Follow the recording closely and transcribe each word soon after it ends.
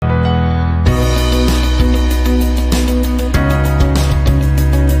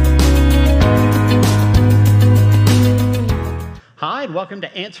welcome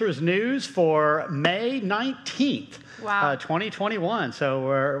to Answers News for May 19th, Wow. 2021. So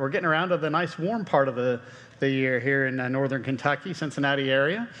we're getting around to the nice warm part of the year here in northern Kentucky, Cincinnati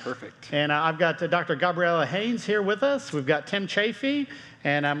area. Perfect. And I've got Dr. Gabriella Haynes here with us. We've got Tim Chafee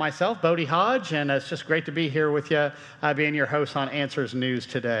and myself, Bodie Hodge, and it's just great to be here with you, being your host on Answers News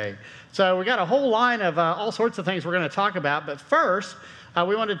today. So we got a whole line of all sorts of things we're going to talk about, but first,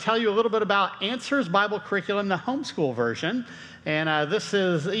 we wanted to tell you a little bit about Answers Bible Curriculum, the homeschool version. And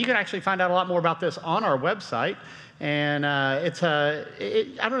you can actually find out a lot more about this on our website. And I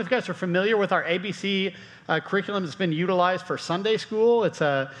don't know if you guys are familiar with our ABC curriculum that's been utilized for Sunday school. It's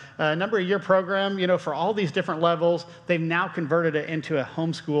a number of year program, for all these different levels. They've now converted it into a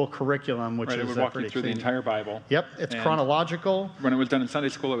homeschool curriculum, which Right, is it would walk pretty you through the exciting. entire Bible. Yep, it's And chronological. When it was done in Sunday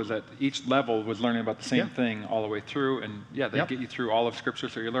school, it was that each level was learning about the same Yep. thing all the way through. And they Yep. get you through all of Scripture,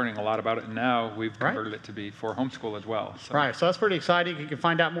 so you're learning a lot about it. And now we've Right. converted it to be for homeschool as well. So. Right, so that's pretty exciting. You can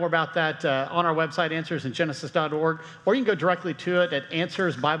find out more about that on our website, answersingenesis.org, or you can go directly to it at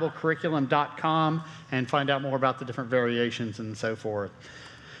answersbiblecurriculum.com and find out more about the different variations and so forth.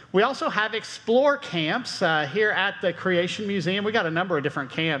 We also have Explore camps here at the Creation Museum. We got a number of different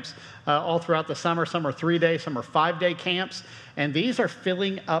camps all throughout the summer. Some are 3-day, some are 5-day camps, and these are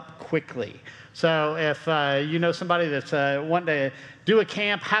filling up quickly. So if you know somebody that's wanting to do a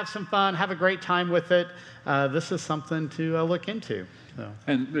camp, have some fun, have a great time with it, this is something to look into. So.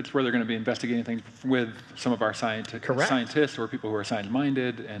 And it's where they're going to be investigating things with some of our scientists or people who are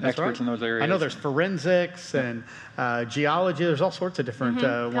science-minded and That's experts right. in those areas. I know there's forensics and geology. There's all sorts of different ones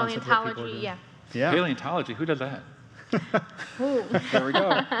that people are Paleontology, doing. yeah. Yeah. Paleontology, who does that? Ooh. There we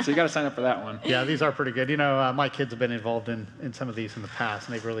go. So you got to sign up for that one. Yeah, these are pretty good. My kids have been involved in some of these in the past,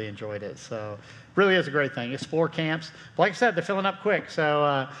 and they've really enjoyed it. So really is a great thing. Explore camps. Like I said, they're filling up quick,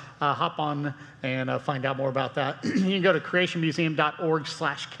 so hop on and find out more about that. You can go to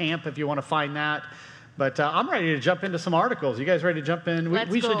creationmuseum.org/camp if you want to find that. But I'm ready to jump into some articles. You guys ready to jump in? We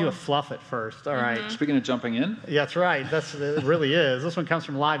usually do a fluff at first. All right. Speaking of jumping in. Yeah, that's right. It really is. This one comes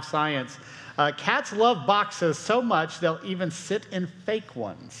from Live Science. Cats love boxes so much they'll even sit in fake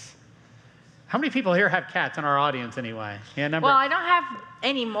ones. How many people here have cats in our audience anyway? Yeah, Well, I don't have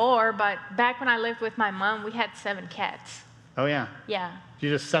any more, but back when I lived with my mom, we had 7 cats. Oh, yeah. Yeah. You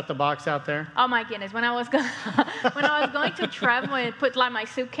just set the box out there? Oh my goodness! When I was going to travel and put like my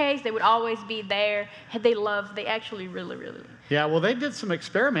suitcase, they would always be there. They actually really. Yeah, well, they did some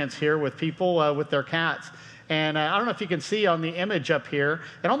experiments here with people with their cats. And I don't know if you can see on the image up here,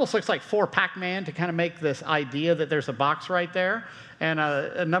 it almost looks like 4 Pac-Man to kind of make this idea that there's a box right there. And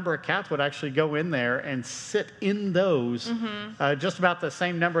a number of cats would actually go in there and sit in those, just about the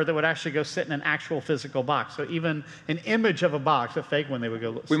same number that would actually go sit in an actual physical box. So even an image of a box, a fake one, they would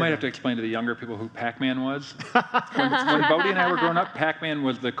go We might have to explain to the younger people who Pac-Man was. when Bodie and I were growing up, Pac-Man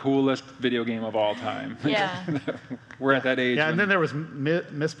was the coolest video game of all time. Yeah. We're at that age. Yeah, and then there was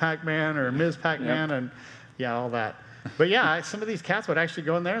Miss Pac-Man or Ms. Pac-Man, Yep. and yeah, all that. But yeah, some of these cats would actually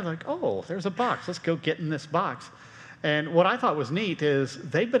go in there and like, oh, there's a box. Let's go get in this box. And what I thought was neat is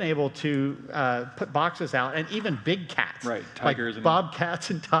they've been able to put boxes out, and even big cats, Right, tigers like and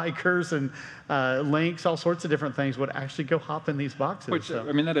bobcats and tigers and lynx, all sorts of different things would actually go hop in these boxes. Which, So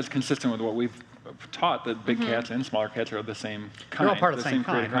that is consistent with what we've taught, that big cats and smaller cats are the same kind. they're all part of the same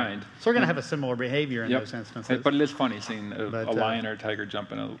created kind. So we're going to have a similar behavior in Yep. those instances. But it is funny seeing a But, lion or a tiger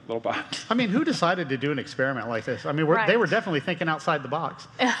jump in a little box. I mean, who decided to do an experiment like this? I mean, they Right. were definitely thinking outside the box.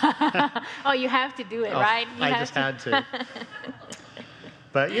 Oh, you have to do it, right? You I have just to. had to.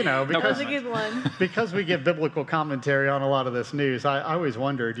 But, That because was a good one. because we give biblical commentary on a lot of this news, I always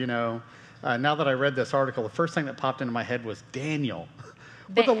wondered, now that I read this article, the first thing that popped into my head was Daniel.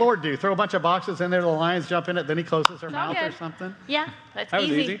 What'd the Lord do? Throw a bunch of boxes in there, the lions jump in it, then he closes their mouth or good. something? Yeah, that's That was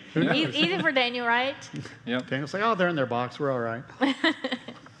easy. easy. Easy for Daniel, right? Yep. Daniel's like, oh, they're in their box, we're all right.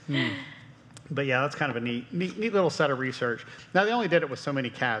 But yeah, that's kind of a neat little set of research. Now, they only did it with so many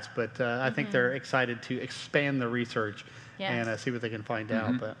cats, but I think they're excited to expand the research Yes. and see what they can find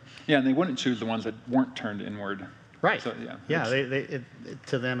out. But Yeah, and they wouldn't choose the ones that weren't turned inward. right. So, yeah. Yeah,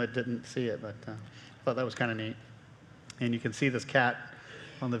 to them it didn't see it, but I thought that was kind of neat. And you can see this cat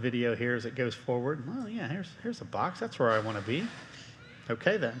on the video here as it goes forward. Well, yeah, here's a box. That's where I want to be.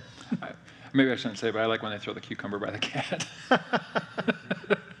 Okay, then. Maybe I shouldn't say, but I like when they throw the cucumber by the cat.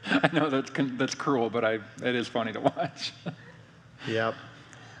 I know that's cruel, but it is funny to watch. Yep.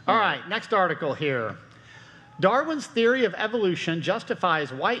 All right, next article here. Darwin's theory of evolution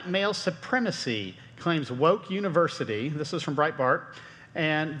justifies white male supremacy, claims Woke University. This is from Breitbart.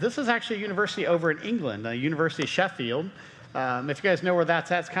 And this is actually a university over in England, the University of Sheffield. If you guys know where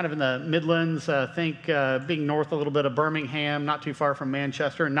that's at, it's kind of in the Midlands. Think being north a little bit of Birmingham, not too far from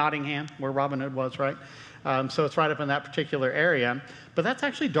Manchester, and Nottingham, where Robin Hood was, right? So it's right up in that particular area. But that's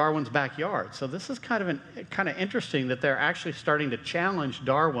actually Darwin's backyard. So this is kind of interesting that they're actually starting to challenge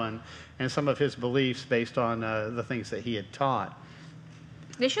Darwin and some of his beliefs based on the things that he had taught.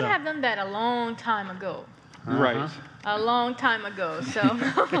 They should have done that a long time ago. Right. A long time ago.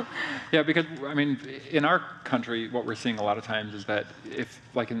 So. Yeah, because, I mean, in our country, what we're seeing a lot of times is that if,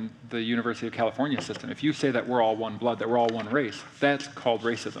 like in the University of California system, if you say that we're all one blood, that we're all one race, that's called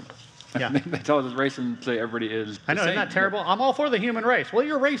racism. Yeah. They tell us it's racism, say everybody is the I know, same. isn't that terrible? I'm all for the human race. Well,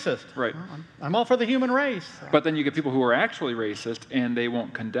 you're racist. Right. Well, I'm all for the human race. But then you get people who are actually racist, and they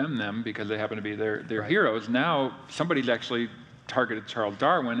won't condemn them because they happen to be their heroes. Now, somebody's actually targeted Charles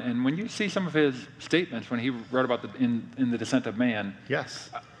Darwin, and when you see some of his statements when he wrote about in The Descent of Man, yes,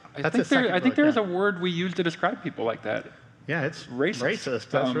 I think there is a word we use to describe people like that. Yeah, it's racist.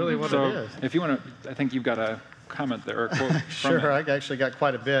 That's really what it is. If you want to, I think you've got a comment there or a quote. Sure, I actually got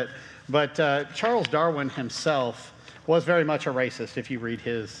quite a bit. But Charles Darwin himself was very much a racist. If you read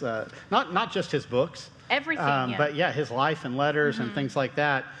his, not just his books, Everything, but yeah, his life and letters and things like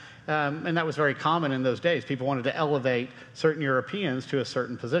that. And that was very common in those days. People wanted to elevate certain Europeans to a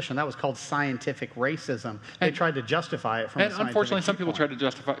certain position. That was called scientific racism. They tried to justify it from a scientific unfortunately, some people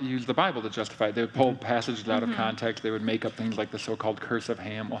viewpoint. tried to use the Bible to justify it. They would pull passages out of context. They would make up things like the so-called curse of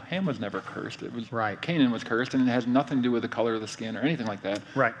Ham. Well, Ham was never cursed. It was Right. Canaan was cursed, and it has nothing to do with the color of the skin or anything like that.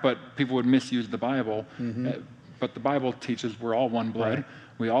 Right. But people would misuse the Bible. But the Bible teaches we're all one blood. Right.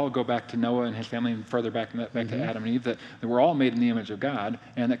 We all go back to Noah and his family, and further back to Adam and Eve, that we're all made in the image of God,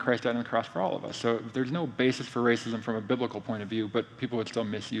 and that Christ died on the cross for all of us. So there's no basis for racism from a biblical point of view, but people would still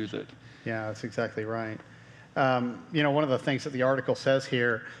misuse it. Yeah, that's exactly right. One of the things that the article says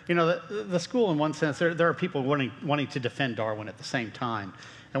here, the school in one sense, there are people wanting to defend Darwin at the same time.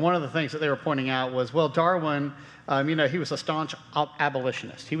 And one of the things that they were pointing out was, well, Darwin, he was a staunch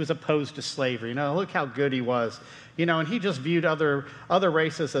abolitionist. He was opposed to slavery. Look how good he was. And he just viewed other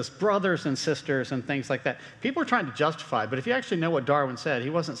races as brothers and sisters and things like that. People are trying to justify, but if you actually know what Darwin said, he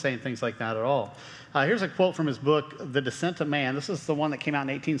wasn't saying things like that at all. Here's a quote from his book, The Descent of Man. This is the one that came out in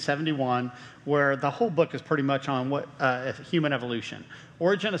 1871, where the whole book is pretty much on human evolution.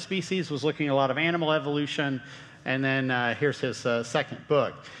 Origin of Species was looking at a lot of animal evolution. And then here's his second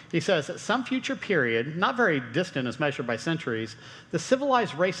book. He says, at some future period, not very distant as measured by centuries, the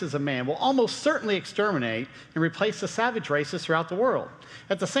civilized races of man will almost certainly exterminate and replace the savage races throughout the world.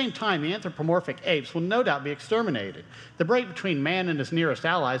 At the same time, the anthropomorphic apes will no doubt be exterminated. The break between man and his nearest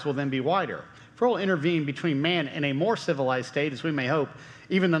allies will then be wider. For it will intervene between man and a more civilized state, as we may hope,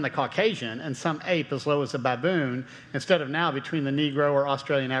 even than the Caucasian, and some ape as low as a baboon, instead of now between the Negro or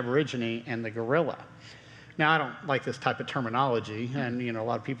Australian Aborigine and the gorilla. Now, I don't like this type of terminology, and a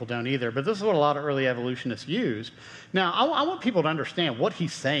lot of people don't either, but this is what a lot of early evolutionists used. Now, I want people to understand what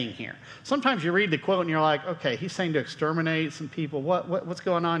he's saying here. Sometimes you read the quote and you're like, okay, he's saying to exterminate some people. What's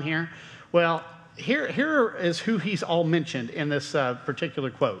going on here? Well, here is who he's all mentioned in this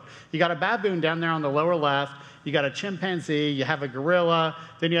particular quote. You got a baboon down there on the lower left. You got a chimpanzee, you have a gorilla,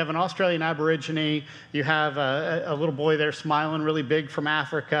 then you have an Australian Aborigine, you have a little boy there smiling really big from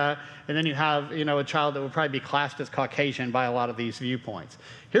Africa, and then you have a child that would probably be classed as Caucasian by a lot of these viewpoints.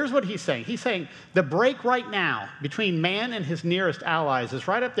 Here's what he's saying. He's saying the break right now between man and his nearest allies is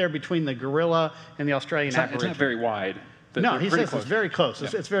right up there between the gorilla and the Australian Aborigine. It's not very wide. No, he says close. it's very close. Yeah.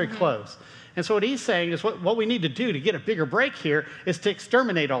 It's very close. And so what he's saying is what we need to do to get a bigger break here is to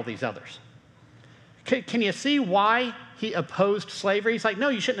exterminate all these others. Can you see why he opposed slavery? He's like, no,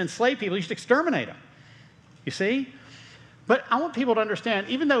 you shouldn't enslave people. You should exterminate them. You see? But I want people to understand,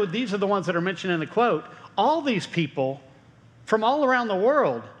 even though these are the ones that are mentioned in the quote, all these people from all around the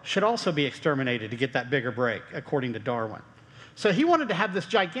world should also be exterminated to get that bigger break, according to Darwin. So he wanted to have this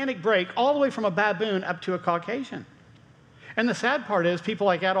gigantic break all the way from a baboon up to a Caucasian. And the sad part is people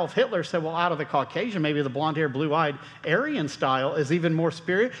like Adolf Hitler said, well, out of the Caucasian, maybe the blonde-haired, blue-eyed Aryan style is even more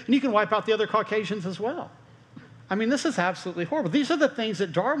superior, and you can wipe out the other Caucasians as well. I mean, this is absolutely horrible. These are the things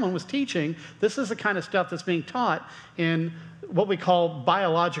that Darwin was teaching. This is the kind of stuff that's being taught in what we call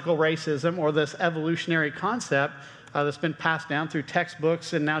biological racism, or this evolutionary concept that's been passed down through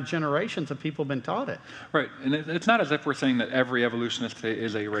textbooks, and now generations of people have been taught it. Right, and it's not as if we're saying that every evolutionist today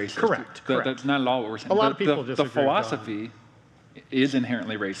is a racist. Correct. That's not at all what we're saying. A lot of people disagree The philosophy is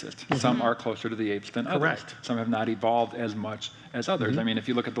inherently racist. Some are closer to the apes than others. Correct. Some have not evolved as much as others. I mean, if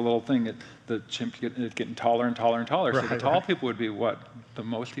you look at the little thing, the chimp getting taller and taller and taller. So the tall people would be what? The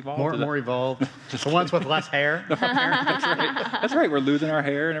most evolved? More evolved. The ones with less hair. That's right. That's right. We're losing our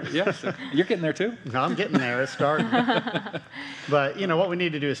hair and everything. Yeah, so you're getting there too. No, I'm getting there. It's starting. But, what we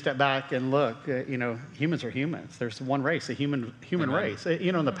need to do is step back and look. Humans are humans. There's one race, the human race.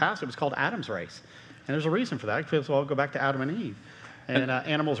 In the past, it was called Adam's race. And there's a reason for that, because we'll all go back to Adam and Eve. And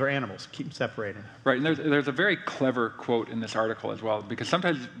animals are animals. Keep them separated. Right, and there's a very clever quote in this article as well, because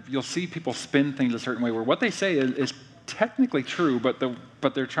sometimes you'll see people spin things a certain way where what they say is technically true,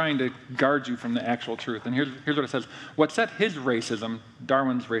 but they're trying to guard you from the actual truth. And here's what it says. What set his racism,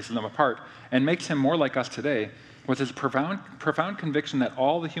 Darwin's racism, apart and makes him more like us today was his profound conviction that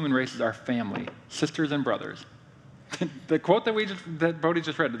all the human races are family, sisters and brothers. The quote that Bodie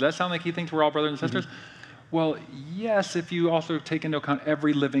just read, did that sound like he thinks we're all brothers and sisters? Well, yes, if you also take into account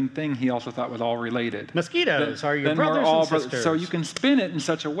every living thing he also thought was all related. Mosquitoes are your then brothers we're all and sisters. So you can spin it in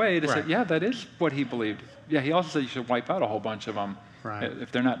such a way to say, Right. yeah, that is what he believed. Yeah, he also said you should wipe out a whole bunch of them Right.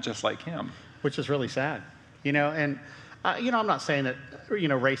 if they're not just like him. Which is really sad. And I'm not saying that,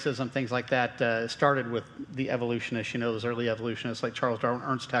 racism, things like that, started with the evolutionists, those early evolutionists like Charles Darwin,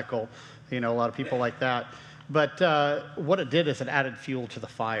 Ernst Haeckel, a lot of people like that. But what it did is it added fuel to the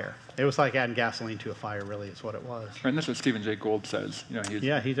fire. It was like adding gasoline to a fire, really, is what it was. Right, and that's what Stephen Jay Gould says. He's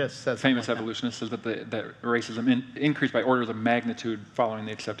He just says famous like evolutionist says that racism increased by orders of magnitude following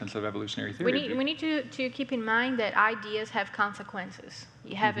the acceptance of evolutionary theory. We need to keep in mind that ideas have consequences.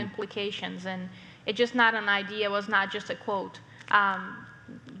 You have implications, and it's just not an idea. It was not just a quote.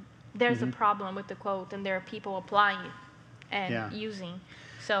 There's a problem with the quote, and there are people applying it and using.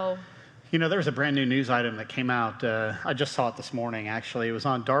 So. There was a brand new news item that came out. I just saw it this morning, actually. It was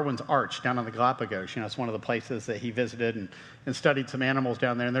on Darwin's Arch down on the Galapagos. It's one of the places that he visited and studied some animals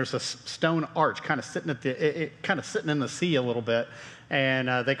down there. And there's a stone arch kind of sitting sitting in the sea a little bit.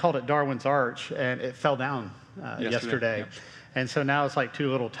 And they called it Darwin's Arch, and it fell down yesterday. Yep. And so now it's like two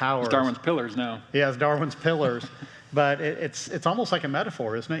little towers. It's Darwin's pillars now. Yeah, it's Darwin's pillars. But it's almost like a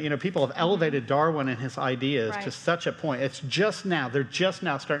metaphor, isn't it? People have elevated Darwin and his ideas to such a point. They're just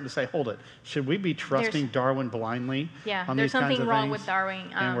now starting to say, hold it, should we be trusting Darwin blindly on these kinds of things? There's something wrong with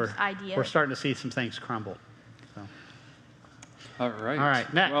Darwin's ideas. We're starting to see some things crumble. So. All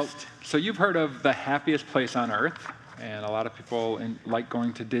right, next. Well, so you've heard of the happiest place on earth, and a lot of people like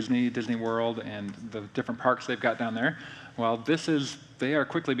going to Disney World, and the different parks they've got down there. Well, they are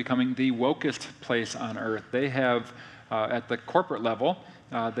quickly becoming the wokest place on earth. They have, at the corporate level,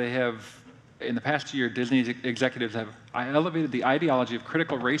 in the past year, Disney executives have elevated the ideology of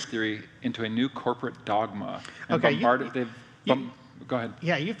critical race theory into a new corporate dogma. And go ahead.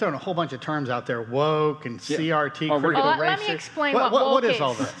 Yeah, you've thrown a whole bunch of terms out there, woke and CRT, critical race. Let me explain what woke is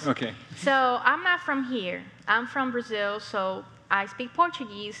all this? Okay. So I'm not from here. I'm from Brazil, so I speak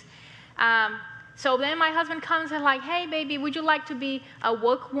Portuguese. So then my husband comes and like, hey, baby, would you like to be a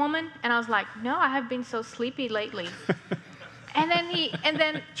woke woman? And I was like, no, I have been so sleepy lately. and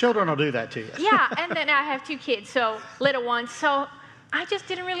then children will do that to you. Yeah, and then I have 2 kids, so little ones. So I just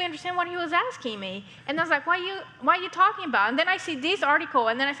didn't really understand what he was asking me. And I was like, what are you talking about? And then I see this article,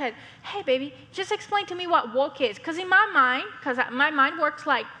 and then I said, hey, baby, just explain to me what woke is. Because in my mind, my mind works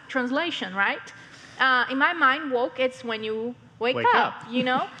like translation, right? In my mind, woke, it's when you wake up,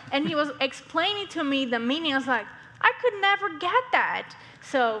 And he was explaining to me the meaning. I was like, I could never get that.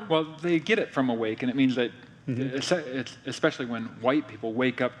 So. Well, they get it from awake, and it means that, it's especially when white people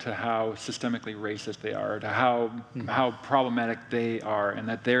wake up to how systemically racist they are, to how problematic they are, and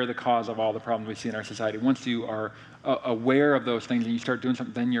that they're the cause of all the problems we see in our society. Once you are aware of those things and you start doing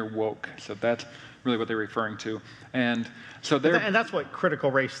something, then you're woke. So that's really what they're referring to. And so and that's what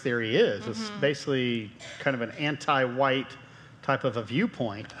critical race theory is. It's basically kind of an anti-white type of a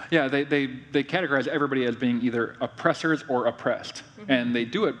viewpoint. Yeah, they categorize everybody as being either oppressors or oppressed. And they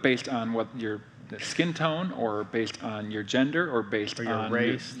do it based on what your skin tone, or based on your gender, or based or your on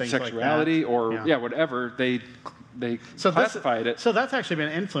race, your sexuality, or whatever. They classified it. So that's actually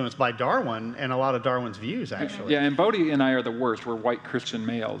been influenced by Darwin and a lot of Darwin's views, actually. Yeah, and Bodie and I are the worst. We're white Christian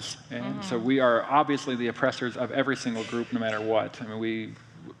males. And so we are obviously the oppressors of every single group, no matter what. I mean,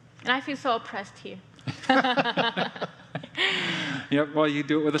 And I feel so oppressed here. Yeah, well, you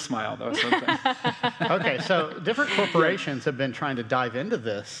do it with a smile, though. Okay, so different corporations have been trying to dive into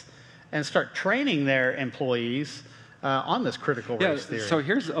this and start training their employees on this critical race theory. So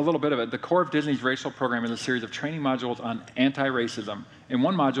here's a little bit of it. The core of Disney's racial program is a series of training modules on anti-racism. In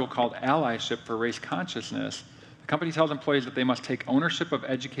one module called Allyship for Race Consciousness, the company tells employees that they must take ownership of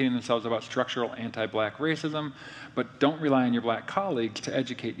educating themselves about structural anti-black racism, but don't rely on your black colleagues to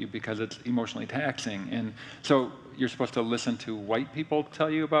educate you because it's emotionally taxing. And so you're supposed to listen to white people tell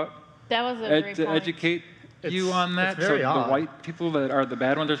you about That was a great to point. educate you on that. It's very so odd. the white people that are the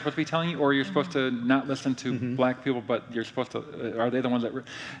bad ones are supposed to be telling you, or you're supposed to not listen to black people, but you're supposed to. Are they the ones that?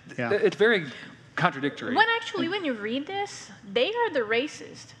 Yeah. It's very contradictory. When you read this, they are the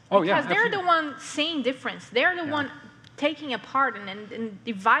racist. Oh, yeah, Because they're the absolutely. one seeing difference. They're the one taking apart and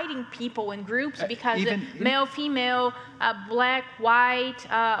dividing people in groups because even- male, female, black, white,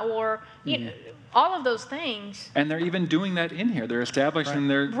 or you know, all of those things. And they're even doing that in here. They're establishing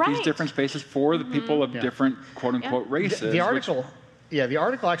these Right. different spaces for the people of Yeah. different quote-unquote races. The article, the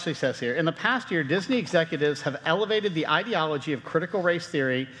article actually says here, in the past year, Disney executives have elevated the ideology of critical race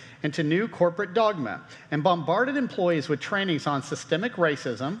theory into new corporate dogma and bombarded employees with trainings on systemic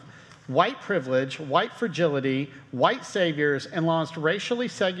racism, white privilege, white fragility, white saviors, and launched racially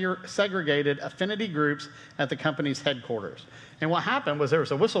segregated affinity groups at the company's headquarters. And what happened was there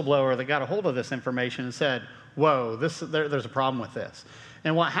was a whistleblower that got a hold of this information and said, whoa, there's a problem with this.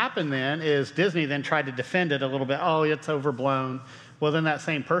 And what happened then is Disney then tried to defend it a little bit. Oh, it's overblown. Well, then that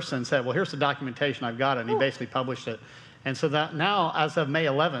same person said, well, here's the documentation, I've got it, and he basically published it. And so that now, as of May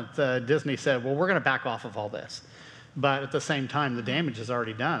 11th, Disney said, well, we're going to back off of all this. But at the same time, the damage is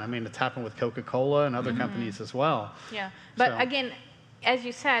already done. I mean, it's happened with Coca-Cola and other companies as well. Yeah, but So- again, as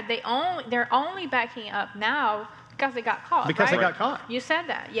you said, they're only backing up now because they got caught. Because they right? got caught. You said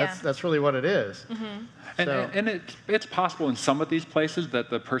that, yeah. That's really what it is. And, So- and it's possible in some of these places that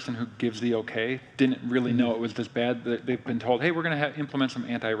the person who gives the okay didn't really know it was this bad. They've been told, hey, we're going to implement some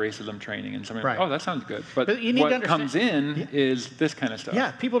anti-racism training. And somebody, Right. oh, that sounds good. But But you need to what understand- comes in is this kind of stuff.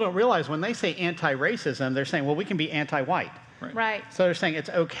 Yeah, people don't realize when they say anti-racism, they're saying, well, we can be anti-white. Right. So they're saying it's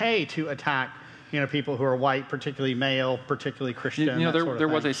okay to attack, people who are white, particularly male, particularly Christian. that sort of There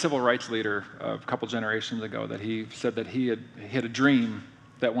was thing. a civil rights leader a couple generations ago that he said that he had a dream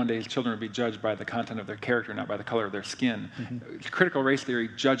that one day his children would be judged by the content of their character, not by the color of their skin. Critical race theory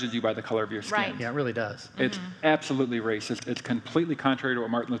judges you by the color of your skin. Right. Yeah, it really does. It's absolutely racist. It's completely contrary to what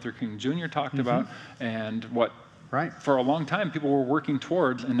Martin Luther King Jr. talked about and what Right. for a long time people were working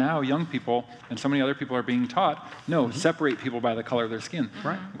towards, and now young people and so many other people are being taught, no, separate people by the color of their skin.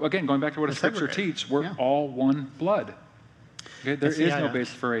 Right. Again, going back to what a And scripture segregate. teach, we're Yeah. all one blood. Okay? There see, is I no know.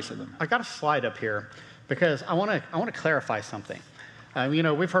 basis for racism. I got a slide up here because I want to clarify something.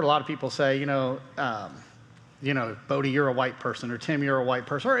 We've heard a lot of people say, Bodie, you're a white person, or Tim, you're a white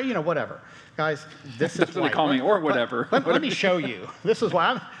person, or whatever. Guys, this is That's what they white. call me, or whatever. Let me show you. This is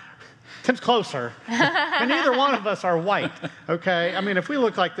why Tim's closer, and neither one of us are white. Okay, I mean, if we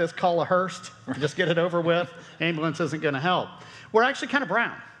look like this, call a Hearst, just get it over with. Ambulance isn't going to help. We're actually kind of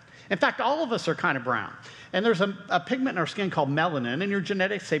brown. In fact, all of us are kind of brown. And there's a pigment in our skin called melanin, and your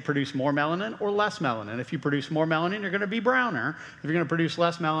genetics say produce more melanin or less melanin. If you produce more melanin, you're going to be browner. If you're going to produce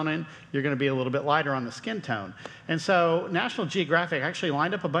less melanin, you're going to be a little bit lighter on the skin tone. And so National Geographic actually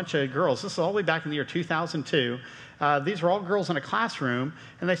lined up a bunch of girls. This is all the way back in the year 2002. These were all girls in a classroom,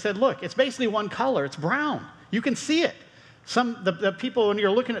 and they said, look, it's basically one color. It's brown. You can see it. The people, when you're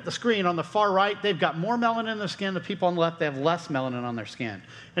looking at the screen on the far right, they've got more melanin in their skin. The people on the left, they have less melanin on their skin.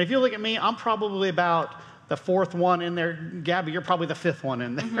 And if you look at me, I'm probably about the fourth one in there. Gabby, you're probably the fifth one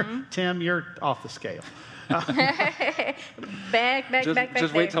in there. Tim, you're off the scale. back Just there.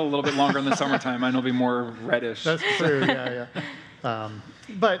 wait till a little bit longer in the summertime, and it'll be more reddish. That's true, yeah.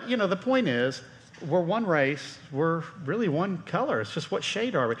 But, the point is, we're one race, we're really one color. It's just what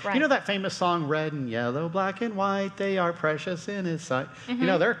shade are we? Right. You know that famous song, Red and Yellow, Black and White, they are precious in His sight.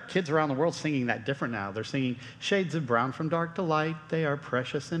 There are kids around the world singing that different now. They're singing shades of brown from dark to light, they are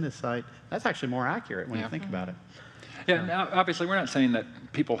precious in His sight. That's actually more accurate when you think about it. Yeah, now, obviously, we're not saying that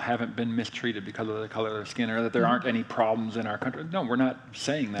people haven't been mistreated because of the color of their skin or that there aren't any problems in our country. No, we're not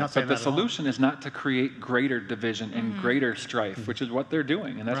saying that. Not saying But the that at all. solution is not to create greater division and greater strife, which is what they're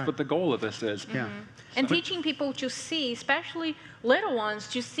doing, and that's Right. what the goal of this is. Yeah. And teaching people to see, especially little ones,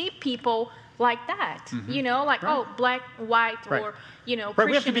 to see people like that. Like, Right. oh, black, white, Right. or, Right, we have to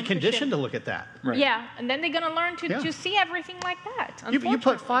Christian be and conditioned to Christian. look at that. Right. Yeah, and then they're going to learn Yeah. to see everything like that. You put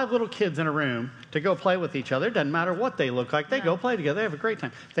unfortunately. 5 little kids in a room to go play with each other. It doesn't matter what they look like. They go play together. They have a great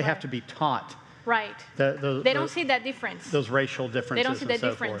time. They have Right. to be taught Right. They don't see that difference. those racial differences. They don't see and that so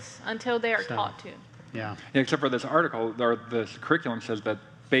difference forth. until they are So- taught to. Yeah. Yeah, except for this article, or this curriculum says that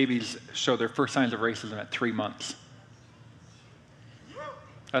babies show their first signs of racism at 3 months.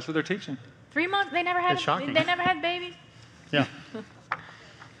 That's what they're teaching. 3 months, they never had. It's shocking. They never had babies. Yeah.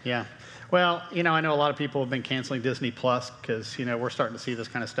 Yeah. Well, I know a lot of people have been canceling Disney Plus because, we're starting to see this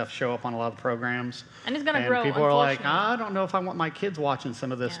kind of stuff show up on a lot of programs. And it's going to grow, people are like, unfortunately. I don't know if I want my kids watching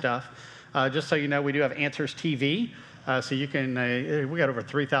some of this stuff. Just so you know, we do have Answers TV. So you can, we got over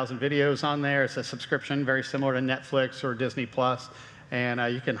 3,000 videos on there. It's a subscription, very similar to Netflix or Disney Plus. And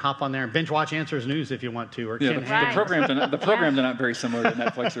you can hop on there and binge watch Answers News if you want to. Or Yeah, Ken the Ham. programs are not very similar to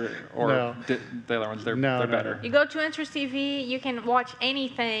Netflix or No. the other ones. They're No. better. You go to Interest TV, you can watch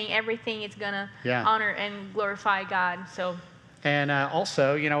anything, everything. It's going to honor and glorify God. So. And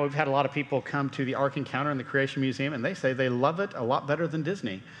also, we've had a lot of people come to the Ark Encounter in the Creation Museum, and they say they love it a lot better than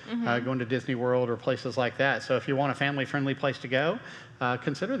Disney, going to Disney World or places like that. So if you want a family-friendly place to go,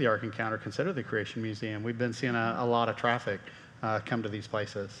 consider the Ark Encounter, consider the Creation Museum. We've been seeing a lot of traffic come to these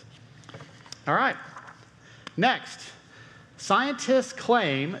places. All right. Next, scientists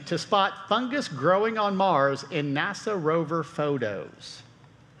claim to spot fungus growing on Mars in NASA rover photos.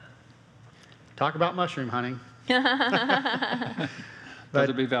 Talk about mushroom hunting. That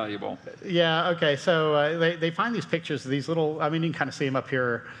would be valuable. Yeah, okay. So they find these pictures of these little, you can kind of see them up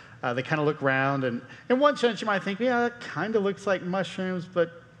here. They kind of look round, and in one sense you might think, yeah, that kind of looks like mushrooms,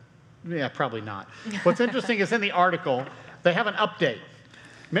 but yeah, probably not. What's interesting is in the article, they have an update.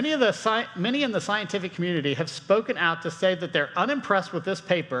 Many in the scientific community have spoken out to say that they're unimpressed with this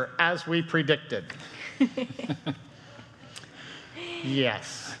paper, as we predicted.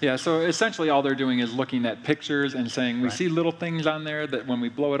 Yes. Yeah, so essentially all they're doing is looking at pictures and saying, we see little things on there that when we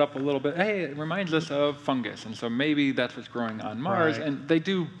blow it up a little bit, hey, it reminds us of fungus. And so maybe that's what's growing on Mars. Right. And they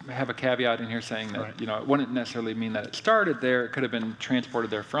do have a caveat in here saying that, it wouldn't necessarily mean that it started there. It could have been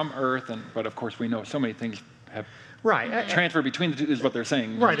transported there from Earth. But of course, we know so many things have transfer between the two is what they're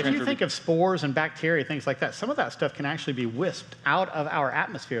saying. Right. If you think of spores and bacteria, things like that, some of that stuff can actually be wisped out of our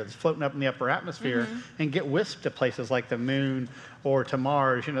atmosphere that's floating up in the upper atmosphere and get wisped to places like the moon or to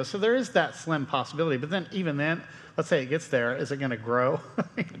Mars. So there is that slim possibility. But then even then, let's say it gets there, is it going to grow?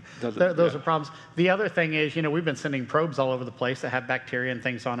 Those are problems. The other thing is, we've been sending probes all over the place that have bacteria and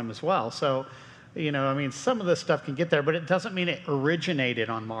things on them as well. So some of this stuff can get there, but it doesn't mean it originated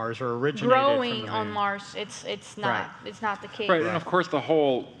on Mars or originated growing from the on moon. Mars. It's not. It's not the case. Right, and of course the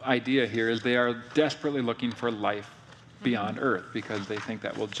whole idea here is they are desperately looking for life beyond Earth because they think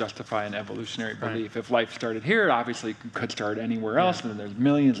that will justify an evolutionary belief. If life started here, it obviously could start anywhere else, and there's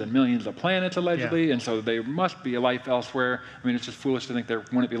millions and millions of planets allegedly, and so there must be a life elsewhere. It's just foolish to think there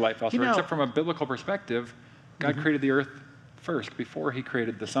wouldn't be life elsewhere, except from a biblical perspective, God created the Earth first, before he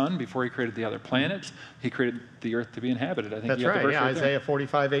created the sun, before he created the other planets, he created the earth to be inhabited. I think that's you have right. the verse Yeah, right Isaiah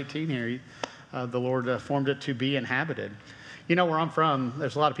 45:18 here. The Lord formed it to be inhabited. Where I'm from,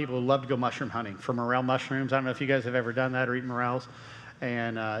 there's a lot of people who love to go mushroom hunting for morel mushrooms. I don't know if you guys have ever done that or eaten morels.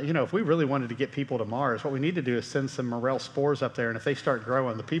 And, if we really wanted to get people to Mars, what we need to do is send some morel spores up there. And if they start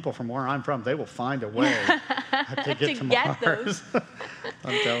growing, the people from where I'm from, they will find a way to get to Mars. Those.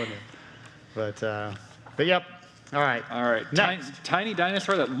 I'm telling you. But yep. All right. Next. Tiny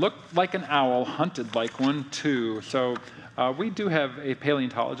dinosaur that looked like an owl, hunted like one too. So we do have a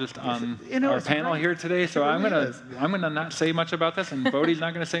paleontologist on our panel here today. So I'm gonna not say much about this, and Bodie's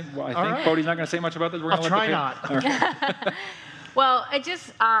not gonna say. Well, I think Bodie's not gonna say much about this. I'll try not. Well, it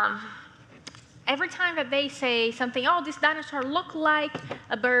just every time that they say something, oh, this dinosaur looked like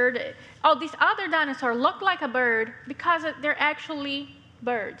a bird. Oh, this other dinosaur looked like a bird, because they're actually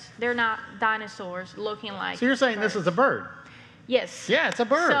birds. They're not dinosaurs looking like. So you're saying birds. This is a bird? Yes. Yeah, it's a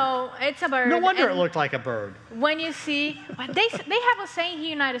bird. So it's a bird. No wonder it looked like a bird. When you see, they have a saying here in the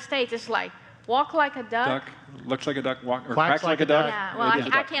United States. It's like walk like a duck. Looks like a duck, or quacks like a duck. Yeah. Well,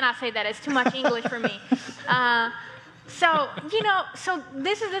 I cannot say that. It's too much English for me. So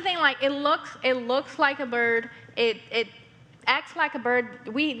this is the thing. Like it looks like a bird. It acts like a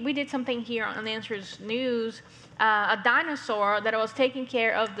bird. We did something here on the Answers News. A dinosaur that was taking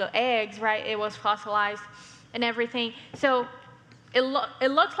care of the eggs, right? It was fossilized and everything. So it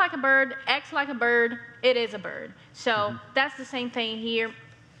looks like a bird, acts like a bird. It is a bird. So that's the same thing here.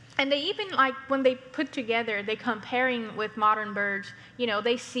 And they even, like, when they put together, they comparing with modern birds.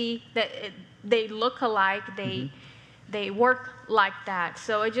 They see that they look alike. They work like that.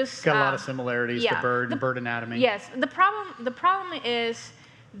 So it just got a lot of similarities to bird and bird anatomy. Yes. The problem is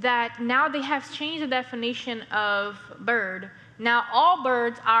that now they have changed the definition of bird. Now all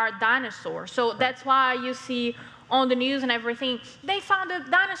birds are dinosaurs. So that's why you see on the news and everything, they found a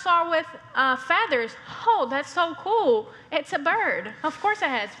dinosaur with feathers. Oh, that's so cool. It's a bird. Of course it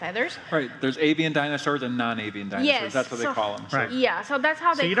has feathers. Right. There's avian dinosaurs and non-avian dinosaurs. Yes. That's what they call them. Right. Yeah, so that's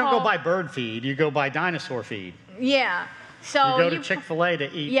how they So you don't go by bird feed, you go by dinosaur feed. Yeah. So you go to Chick-fil-A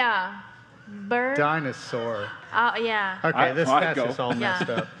to eat. Yeah. Bird? Dinosaur. Yeah. Okay, this I'd that's go. just all messed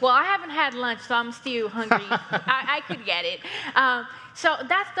Yeah. up. Well, I haven't had lunch, so I'm still hungry. I could get it. So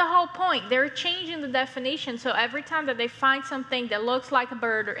that's the whole point. They're changing the definition. So every time that they find something that looks like a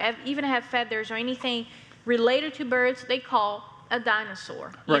bird or even have feathers or anything related to birds, they call a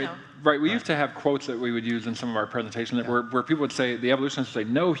dinosaur. You Right, know? right. We used to have quotes that we would use in some of our presentations that where people would say, the evolutionists would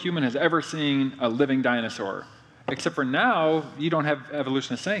say, no human has ever seen a living dinosaur. Except for now, you don't have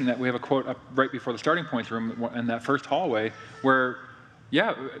evolutionists saying that. We have a quote up right before the starting points room in that first hallway where,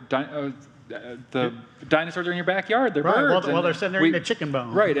 yeah, the dinosaurs are in your backyard. They're Right, birds. well, they're sitting there eating a chicken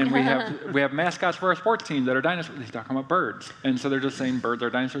bone. Right, and we have mascots for our sports team that are dinosaurs. He's talking about birds. And so they're just saying birds are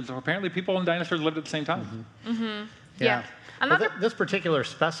dinosaurs. So apparently people and dinosaurs lived at the same time. Yeah. Well, this particular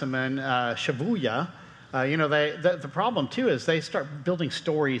specimen, Shibuya, the problem too is they start building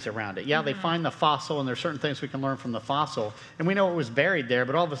stories around it. Yeah, they find the fossil, and there's certain things we can learn from the fossil, and we know it was buried there.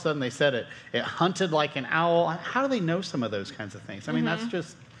 But all of a sudden, they said it hunted like an owl. How do they know some of those kinds of things? I mean, that's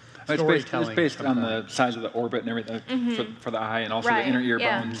just storytelling. It's based on the size of the orbit and everything for the eye, and also the inner ear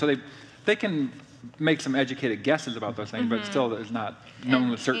bone. So they can make some educated guesses about those things, but still there's not known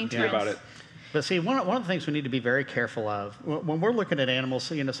with certainty about it. But see, one of the things we need to be very careful of, when we're looking at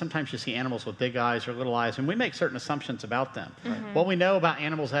animals, sometimes you see animals with big eyes or little eyes, and we make certain assumptions about them. What we know about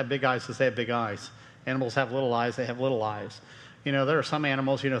animals that have big eyes is they have big eyes. Animals have little eyes, they have little eyes. There are some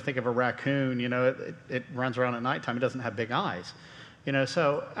animals, think of a raccoon, it runs around at nighttime, it doesn't have big eyes.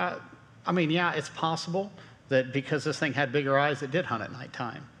 So, it's possible that because this thing had bigger eyes, it did hunt at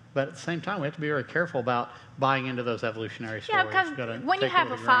nighttime. But at the same time, we have to be very careful about buying into those evolutionary stories. Yeah, because when you have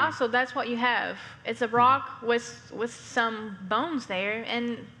a fossil, that's what you have. It's a rock with some bones there,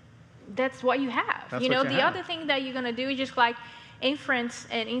 and that's what you have. That's The what you have. other thing that you're going to do is just like inference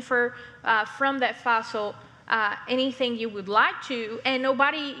and infer from that fossil anything you would like to, and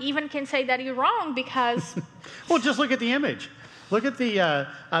nobody even can say that you're wrong because... Well, just look at the image. Look at the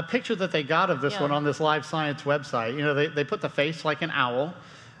picture that they got of this one on this Live Science website. They put the face like an owl.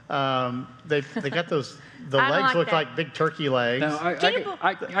 They got the legs look like big turkey legs. Now, I The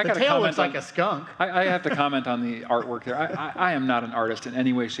got to tail comment looks like a skunk. I have to comment on the artwork there. I am not an artist in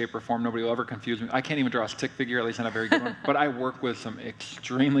any way, shape, or form. Nobody will ever confuse me. I can't even draw a stick figure, at least not a very good one. But I work with some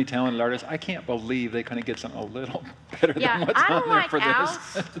extremely talented artists. I can't believe they couldn't get something a little better than what's on there for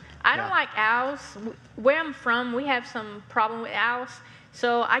this. I don't like owls. Where I'm from, we have some problem with owls.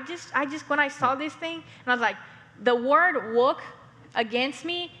 So I just when I saw this thing, and I was like, the word "wook" against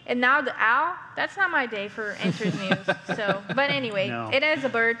me, and now the owl, that's not my day for Answers News. But anyway, It is a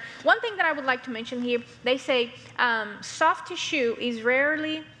bird. One thing that I would like to mention here, they say soft tissue is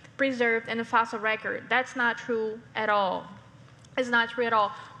rarely preserved in a fossil record. That's not true at all. It's not true at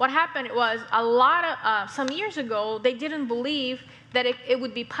all. What happened was a lot of, some years ago, they didn't believe that it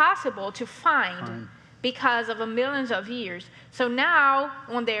would be possible to find because of millions of years. So now,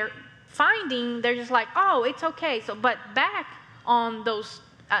 when they're finding, they're just like, oh, it's okay. But back on those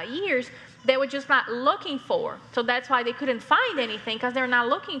years, they were just not looking for. So that's why they couldn't find anything, because they're not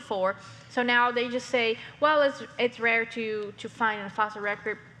looking for. So now they just say, well, it's rare to find in a fossil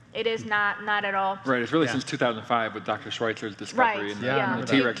record. It is not at all. Right, it's really since 2005 with Dr. Schweitzer's discovery and the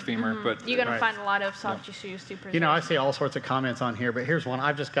T-Rex femur. But you're going to find a lot of soft tissues to preserve. I see all sorts of comments on here, but here's one.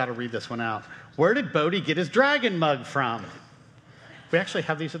 I've just got to read this one out. Where did Bodie get his dragon mug from? We actually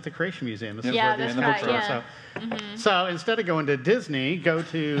have these at the Creation Museum. This is where these books are. So instead of going to Disney, go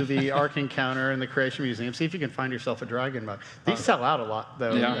to the Ark Encounter and the Creation Museum. See if you can find yourself a dragon mug. These sell out a lot,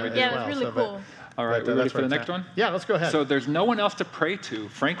 though. It's really cool. All right, we ready for the next one? Yeah, let's go ahead. So there's no one else to pray to.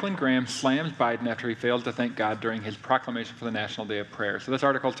 Franklin Graham slams Biden after he failed to thank God during his proclamation for the National Day of Prayer. So this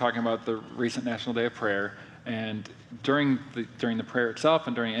article is talking about the recent National Day of Prayer. And during the prayer itself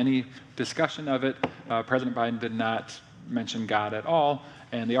and during any discussion of it, President Biden did not mention God at all.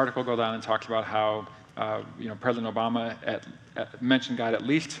 And the article goes on and talks about how President Obama mentioned God at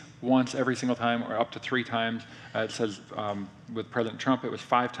least once every single time, or up to 3 times. It says with President Trump, it was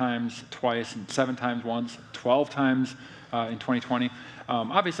 5 times, twice, and 7 times once, 12 times in 2020.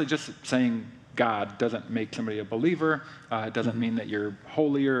 Obviously, just saying God doesn't make somebody a believer. It doesn't mean that you're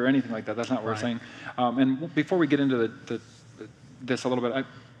holier or anything like that. That's not what we're saying. And before we get into this a little bit,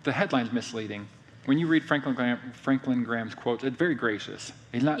 the headline's misleading. When you read Franklin Graham's quotes, it's very gracious.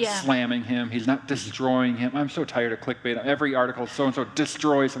 He's not slamming him. He's not destroying him. I'm so tired of clickbait. Every article, so-and-so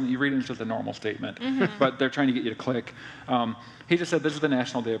destroys something. You read it, it's just a normal statement. But they're trying to get you to click. He just said, this is the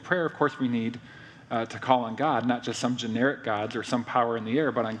National Day of Prayer. Of course, we need to call on God, not just some generic gods or some power in the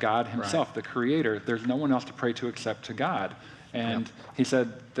air, but on God himself, the creator. There's no one else to pray to except to God. And he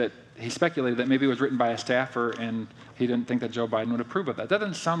said that he speculated that maybe it was written by a staffer and he didn't think that Joe Biden would approve of that. That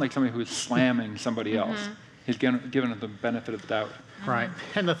doesn't sound like somebody who's slamming somebody else. He's giving them the benefit of the doubt. Right.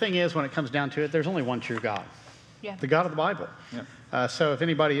 And the thing is, when it comes down to it, there's only one true God. Yeah. The God of the Bible. Yeah. So if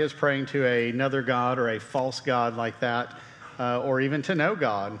anybody is praying to another God or a false God like that, or even to no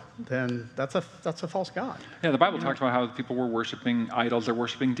God, then that's a false God. Yeah, the Bible talks about how people were worshiping idols, they're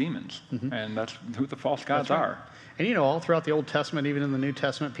worshiping demons. And that's who the false gods are. And all throughout the Old Testament, even in the New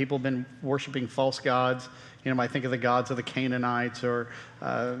Testament, people have been worshiping false gods. I think of the gods of the Canaanites or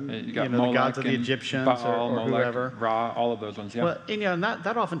you got the gods of the Egyptians Baal, or Molech, whoever. Ra, all of those ones, yeah. Well, and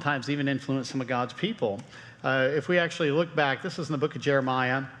that oftentimes even influenced some of God's people. If we actually look back, this is in the book of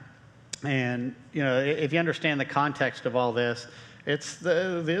Jeremiah, and if you understand the context of all this, it's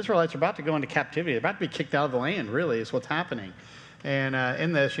the Israelites are about to go into captivity. They're about to be kicked out of the land, really, is what's happening. And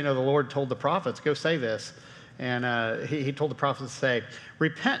in this, the Lord told the prophets, go say this. And he told the prophets to say,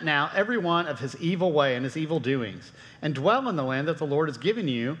 repent now, every one of his evil way and his evil doings, and dwell in the land that the Lord has given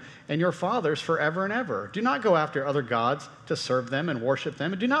you and your fathers forever and ever. Do not go after other gods to serve them and worship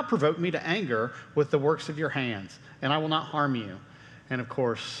them, and do not provoke me to anger with the works of your hands, and I will not harm you. And of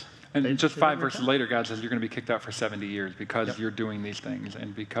course... And just 5 verses later, God says you're going to be kicked out for 70 years because you're doing these things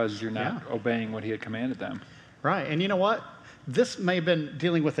and because you're not obeying what he had commanded them. Right. And you know what? This may have been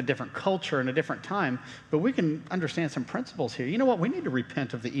dealing with a different culture and a different time, but we can understand some principles here. You know what? We need to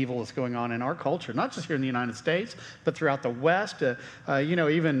repent of the evil that's going on in our culture, not just here in the United States, but throughout the West,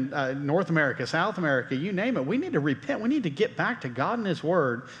 even North America, South America, you name it. We need to repent. We need to get back to God and his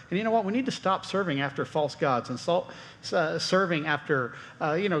word. And you know what? We need to stop serving after false gods and serving after,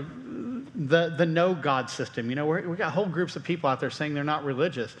 the no God system. We got whole groups of people out there saying they're not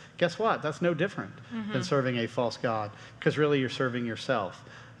religious. Guess what? That's no different than serving a false God, because really you're serving yourself,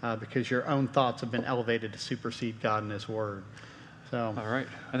 because your own thoughts have been elevated to supersede God and his word. So, all right.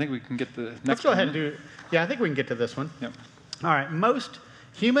 I think we can get the next let's go ahead one. and do. Yeah, I think we can get to this one. Yep. All right. Most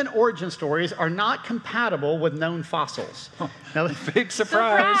human origin stories are not compatible with known fossils. Now, Big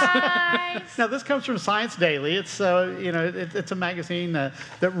surprise. Surprise! now, this comes from Science Daily. It's it's a magazine that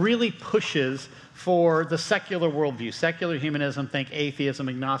really pushes for the secular worldview, secular humanism, think atheism,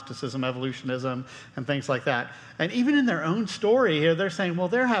 agnosticism, evolutionism, and things like that. And even in their own story here, they're saying, well,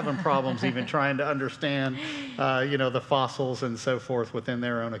 they're having problems even trying to understand, the fossils and so forth within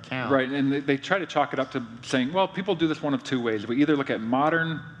their own account. Right, and they try to chalk it up to saying, well, people do this one of 2 ways. We either look at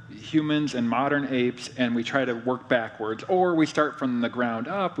modern humans and modern apes and we try to work backwards, or we start from the ground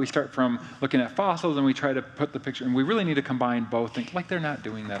up. We start from looking at fossils and we try to put the picture, and we really need to combine both things. Like they're not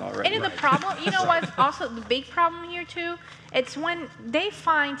doing that already. And the problem, what's also the big problem here too? It's when they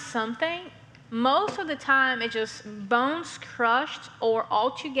find something, most of the time it's just bones crushed or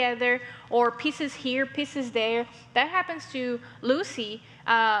all together or pieces here, pieces there. That happens to Lucy.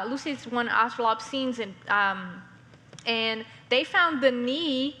 Lucy's one of Australopithecines, and they found the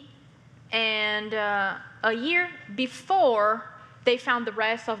knee, and a year before they found the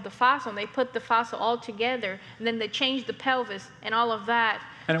rest of the fossil, and they put the fossil all together, and then they changed the pelvis and all of that.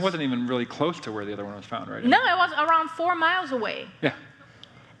 And it wasn't even really close to where the other one was found, right? No, it was around 4 miles away. Yeah.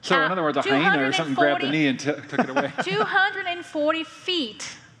 So in other words, a hyena or something grabbed the knee and took it away. 240 feet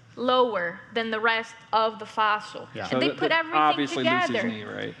lower than the rest of the fossil. Yeah. And So they put everything obviously together. Lucy's knee,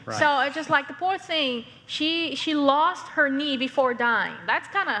 right? So it's just like the poor thing, she lost her knee before dying. That's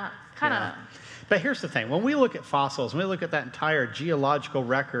kind of. But here's the thing. When we look at fossils, when we look at that entire geological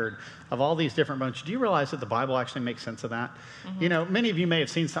record of all these different bones, do you realize that the Bible actually makes sense of that? Many of you may have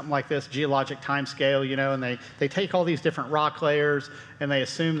seen something like this, geologic time scale, and they take all these different rock layers and they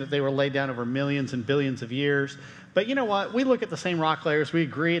assume that they were laid down over millions and billions of years. But you know what? We look at the same rock layers. We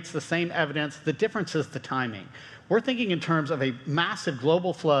agree it's the same evidence. The difference is the timing. We're thinking in terms of a massive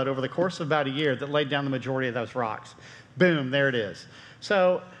global flood over the course of about a year that laid down the majority of those rocks. Boom, there it is.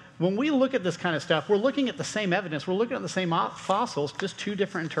 So when we look at this kind of stuff, we're looking at the same evidence. We're looking at the same fossils, just 2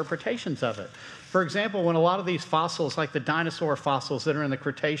 different interpretations of it. For example, when a lot of these fossils, like the dinosaur fossils that are in the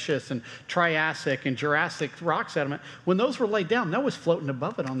Cretaceous and Triassic and Jurassic rock sediment, when those were laid down, Noah's floating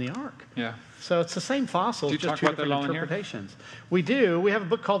above it on the ark. Yeah. So it's the same fossils, Do you just talk 2 about that different all in here? interpretations. We do. We have a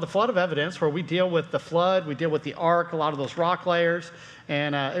book called The Flood of Evidence, where we deal with the flood, we deal with the ark, a lot of those rock layers,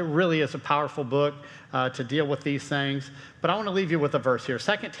 and it really is a powerful book to deal with these things. But I want to leave you with a verse here,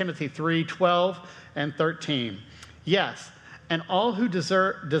 2 Timothy 3:12 and 13. Yes, and all who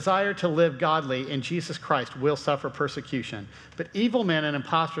desire to live godly in Jesus Christ will suffer persecution, but evil men and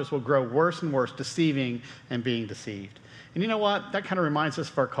impostors will grow worse and worse, deceiving and being deceived. And you know what? That kind of reminds us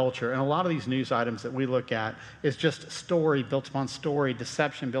of our culture. And a lot of these news items that we look at is just story built upon story,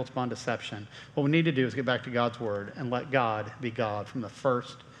 deception built upon deception. What we need to do is get back to God's word and let God be God from the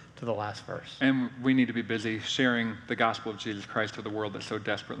first to to the last verse. And we need to be busy sharing the gospel of Jesus Christ to the world that so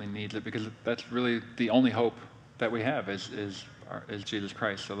desperately needs it, because that's really the only hope that we have is Jesus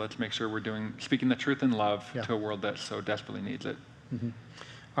Christ. So let's make sure we're speaking the truth in love to a world that so desperately needs it.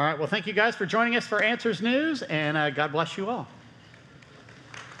 All right, well, thank you guys for joining us for Answers News, and God bless you all.